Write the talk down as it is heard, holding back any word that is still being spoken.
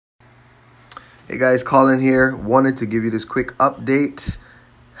Hey guys, Colin here. Wanted to give you this quick update.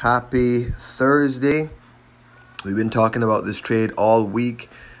 Happy Thursday. We've been talking about this trade all week.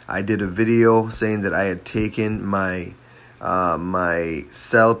 I did a video saying that I had taken my my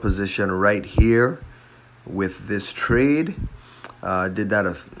sell position right here with this trade. Did that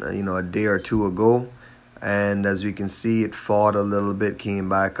a day or two ago, and as we can see, it fought a little bit, came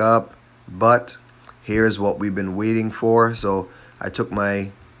back up, but here's what we've been waiting for. So I took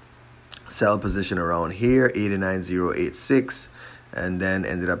my sell position around here, 89.086, and then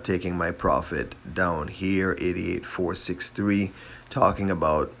ended up taking my profit down here, 88.463, talking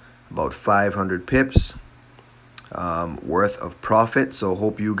about 500 pips worth of profit. So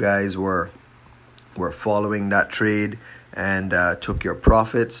hope you guys were following that trade and took your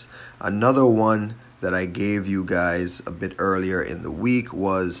profits. Another one that I gave you guys a bit earlier in the week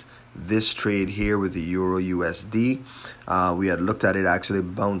was this trade here with the Euro USD. We had looked at it actually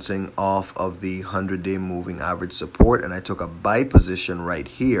bouncing off of the 100-day moving average support, and I took a buy position right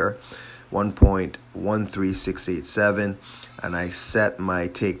here, 1.13687, and I set my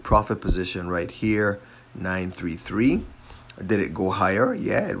take profit position right here, 933. Did it go higher?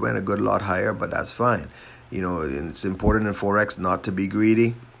 Yeah, it went a good lot higher, but that's fine. You know, it's important in Forex not to be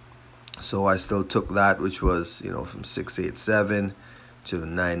greedy. So I still took that, which was, from 687 to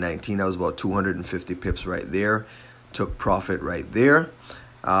 919. That was about 250 pips right there. Took profit right there.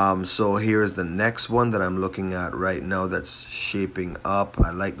 So here's the next one that I'm looking at right now that's shaping up.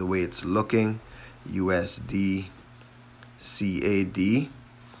 I like the way it's looking. USD CAD.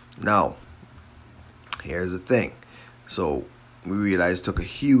 Now, here's the thing. So we realized took a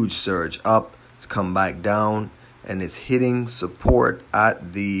huge surge up. It's come back down, and it's hitting support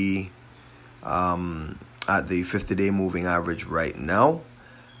at the 50-day moving average right now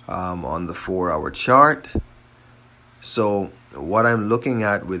on the 4-hour chart. So what I'm looking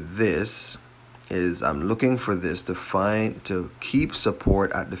at with this is I'm looking for this to keep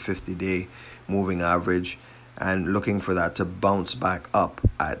support at the 50-day moving average, and looking for that to bounce back up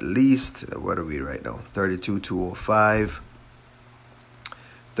at least, what are we right now, 32,205,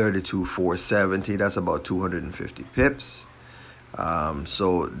 32,470. That's about 250 pips.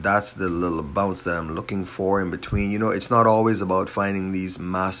 So that's the little bounce that I'm looking for in between. It's not always about finding these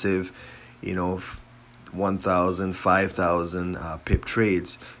massive 1,000, 5,000 pip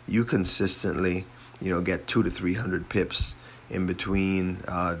trades. You consistently get 200 to 300 pips in between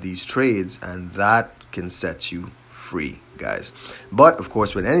these trades, and that can set you free, guys. But of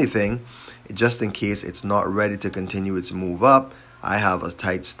course, with anything, just in case it's not ready to continue its move up, I have a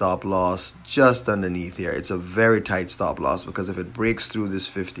tight stop loss just underneath here. It's a very tight stop loss, because if it breaks through this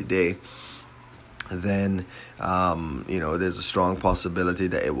 50-day, then there's a strong possibility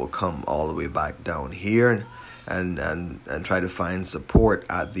that it will come all the way back down here and try to find support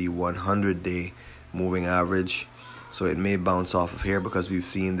at the 100-day moving average. So it may bounce off of here, because we've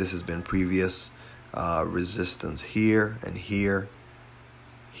seen this has been previous resistance here and here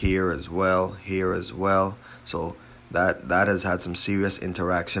as well, here as well. So that has had some serious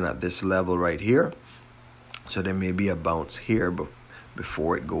interaction at this level right here. So there may be a bounce here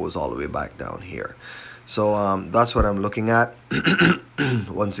before it goes all the way back down here. So that's what I'm looking at.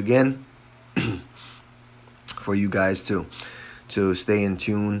 Once again, for you guys to stay in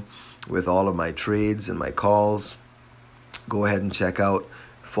tune with all of my trades and my calls, go ahead and check out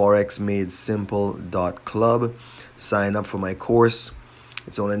forexmadesimple.club. Sign up for my course.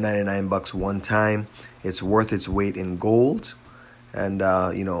 It's only 99 bucks one time. It's worth its weight in gold. And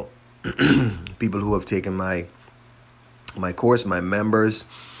people who have taken my course, my members,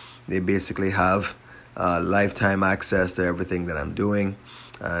 they basically have lifetime access to everything that I'm doing,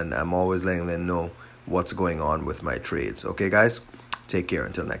 and I'm always letting them know what's going on with my trades. Okay, guys, take care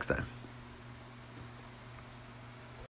until next time.